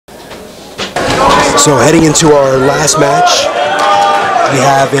So heading into our last match, we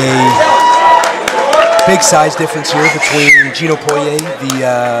have a big size difference here between Geno Poirier,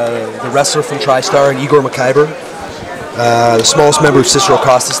 the wrestler from Tristar, and Igor Mocaiber, the smallest member of Cicero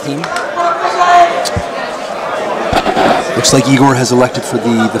Costha's team. Looks like Igor has elected for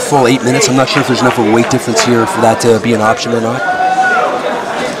the full 8 minutes. I'm not sure if there's enough of a weight difference here for that to be an option or not.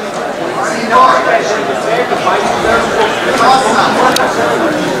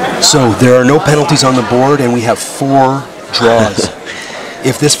 So there are no penalties on the board, and we have 4 draws.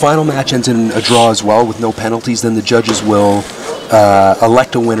 If this final match ends in a draw as well with no penalties, then the judges will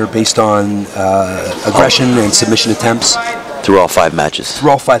elect a winner based on aggression and submission attempts. Through all 5 matches. Through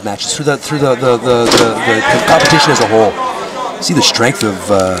all 5 matches. Through the competition as a whole. See the strength of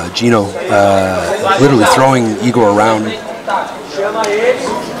Geno, literally throwing Igor around.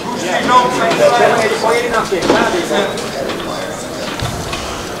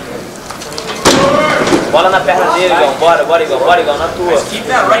 Bola na perna dele, Igor. Bora, Igor, na tua. Keep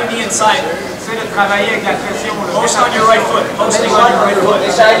that right knee inside. Post on your right foot. Posting on your right foot.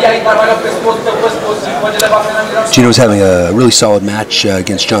 Geno's having a really solid match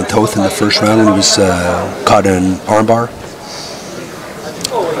against John Toth in the first round when he was caught in an armbar.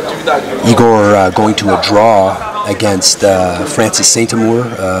 Igor going to a draw against Francis Saint-Amour,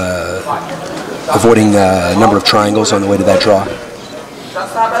 avoiding a number of triangles on the way to that draw.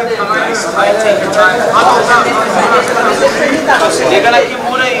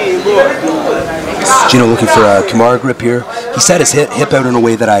 Geno looking for a Kimura grip here. He set his hip out in a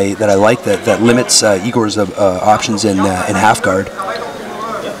way that I like, that limits Igor's options in half guard.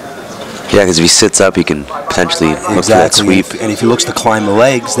 Yeah, because if he sits up, he can potentially look for that sweep. And if he looks to climb the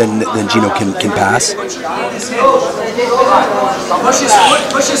legs, then Geno can pass.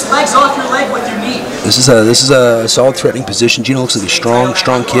 Push his legs off your leg with your knee. This is a solid threatening position. Geno looks like a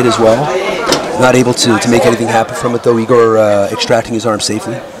strong kid as well. Not able to make anything happen from it though. Igor extracting his arm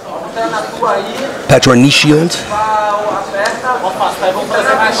safely. Patron knee shield.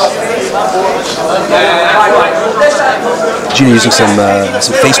 Geno using some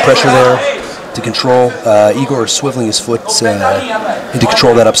face pressure there to control. Igor swiveling his foot and to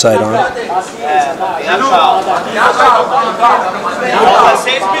control that upside arm.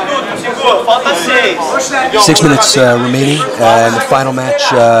 6 minutes remaining in the final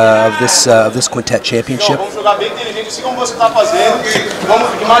match of this quintet championship. Vamos jogar bem inteligente, assim como você está fazendo. Vamos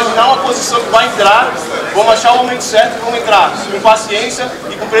imaginar uma posição que vai entrar. Vamos achar o momento certo e vamos entrar com paciência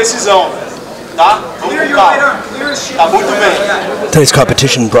e com precisão. Tá? Vamos com calma. Tá muito bem. Tonight's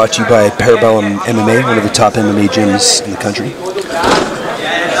competition brought to you by Parabellum MMA, one of the top MMA gyms in the country.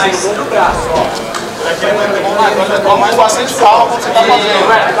 Mais bastante calma quando você está fazendo.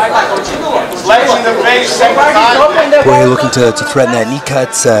 Legs in the face, second time. Poirier looking to threaten that knee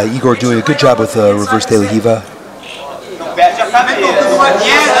cut. Igor doing a good job with reverse de la Riva.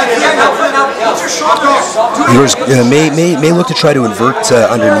 Igor's may look to try to invert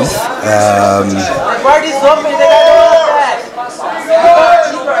underneath.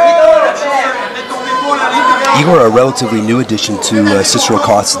 Igor, a relatively new addition to Cicero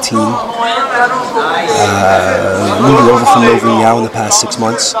Costha's team. Moving over from Novignao in the past 6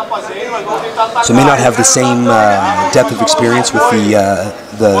 months, so may not have the same depth of experience with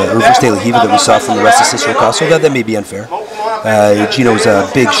the reverse de la Riva that we saw from the rest of Cicero Costha. So that may be unfair. Geno's a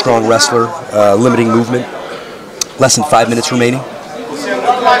big, strong wrestler, limiting movement. Less than 5 minutes remaining.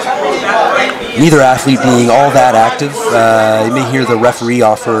 Neither athlete being all that active. You may hear the referee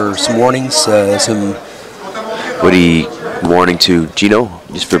offer some warnings. Would he warning to Geno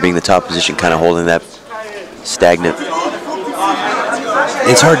just for being the top position, kind of holding that stagnant?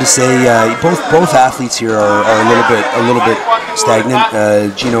 It's hard to say. Both athletes here are a little bit stagnant.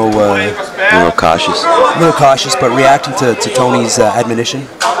 Geno a little cautious. A little cautious, but reacting to Tony's admonition.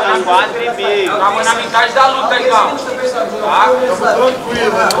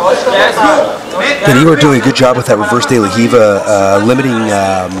 But Igor doing a good job with that reverse de la Riva, limiting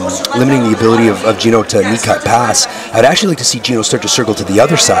the ability of Geno to knee cut pass. I'd actually like to see Geno start to circle to the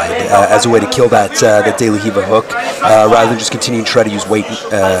other side as a way to kill that de la Riva hook, rather than just continuing to try to use weight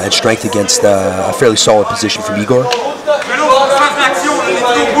and strength against a fairly solid position from Igor.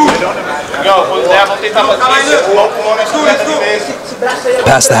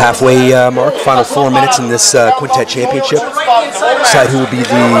 Past the halfway mark, final 4 minutes in this quintet championship. Decide who will be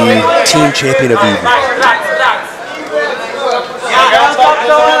the team champion of the evening.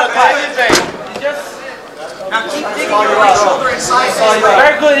 Now keep digging your right shoulder inside.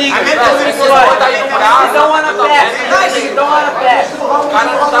 Very good, Igor. You don't want to pass. You don't want to pass.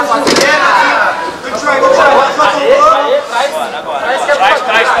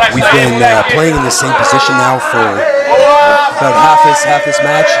 We've been playing in the same position now for about half this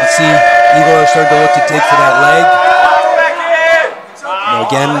match. You can see Igor starting to look to dig for that leg. Now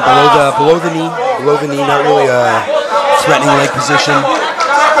again, below the knee, not really a threatening leg position.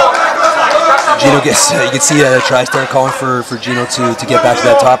 Geno gets, you can see Tristar calling for Geno to get back to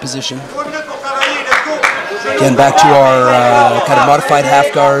that top position. Again, back to our kind of modified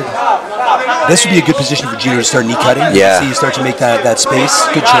half guard. This would be a good position for Geno to start knee cutting. Yeah. You see, you start to make that space.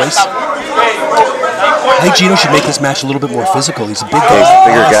 Good choice. I think Geno should make this match a little bit more physical. He's a big guy. He's a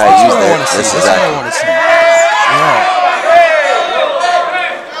bigger guy. That's what I want to see. That's what I want to see. Yeah.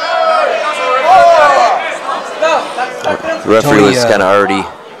 The referee was kind of already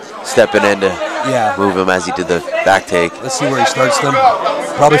stepping in to move him as he did the back take. Let's see where he starts them.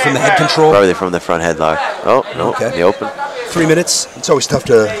 Probably from the head control. Probably from the front headlock. Oh, no, okay. The open. 3 minutes. It's always tough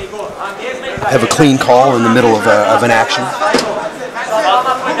to have a clean call in the middle of an action.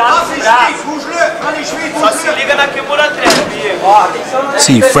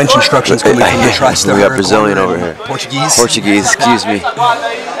 See French instructions coming from the Tristar. We got Brazilian over here. Portuguese, excuse me.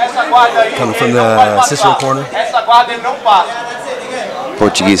 Coming from the Cicero corner.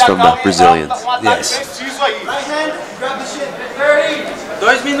 Portuguese from the Brazilians. Yes.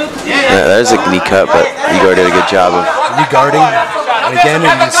 Yeah, there's a knee cut, but Igor did a good job of re-guarding. And again, you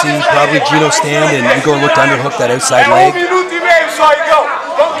can see probably Geno stand and Igor looked to underhook that outside leg.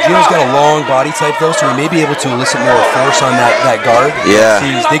 Geno's got a long body type though, so he may be able to elicit more force on that guard. Yeah.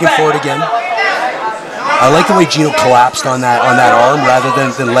 See, he's digging for it again. I like the way Geno collapsed on that arm rather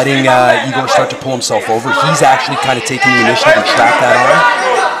than letting Igor start to pull himself over. He's actually kind of taking the initiative and trapped that arm.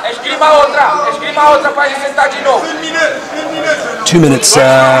 2 minutes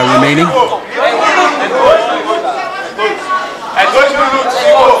remaining.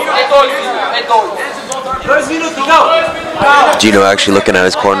 Geno actually looking at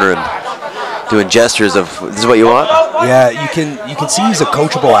his corner and doing gestures of, this is what you want? Yeah, you can see he's a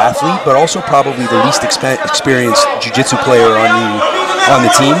coachable athlete, but also probably the least experienced jiu-jitsu player on the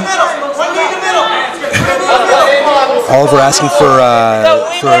team. Oliver asking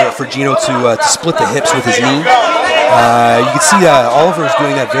for Geno to split the hips with his knee. You can see Oliver is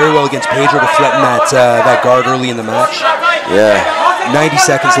doing that very well against Pedro to threaten that guard early in the match. Yeah. 90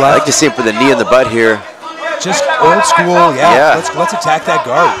 seconds left. I like to see him for the knee in the butt here. Just old school, yeah. Let's attack that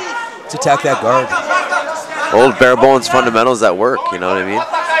guard. Let's attack that guard. Old bare bones fundamentals that work, you know what I mean?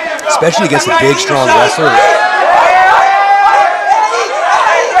 Especially against a big, strong wrestler.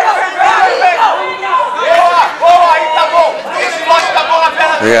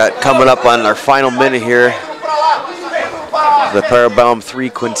 We got coming up on our final minute here. The Parabaum 3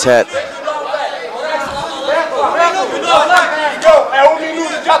 quintet.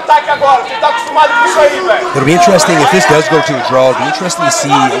 It'll be interesting if this does go to a draw. It'll be interesting to see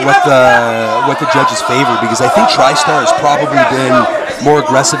what the judges favor, because I think Tristar has probably been more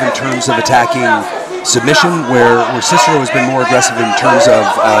aggressive in terms of attacking submission, where Cicero has been more aggressive in terms of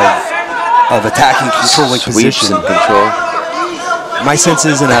attacking, controlling position. And control. My sense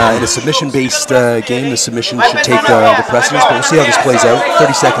is in a submission-based game, the submission should take the precedence, but we'll see how this plays out.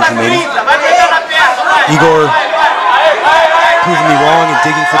 30 seconds remaining. Igor proving me wrong and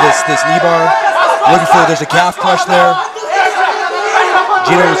digging for this knee bar. Looking for, there's a calf crush there.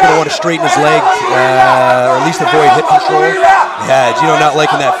 Geno is going to want to straighten his leg, or at least avoid hip control. Yeah, Geno not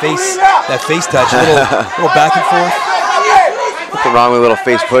liking that face touch. A little back and forth. Nothing wrong with a little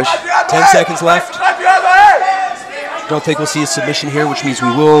face push. 10 seconds left. Don't think we'll see a submission here, which means we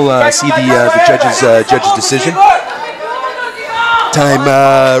will see the judge's decision. Time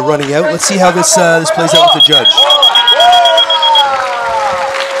running out. Let's see how this plays out with the judge.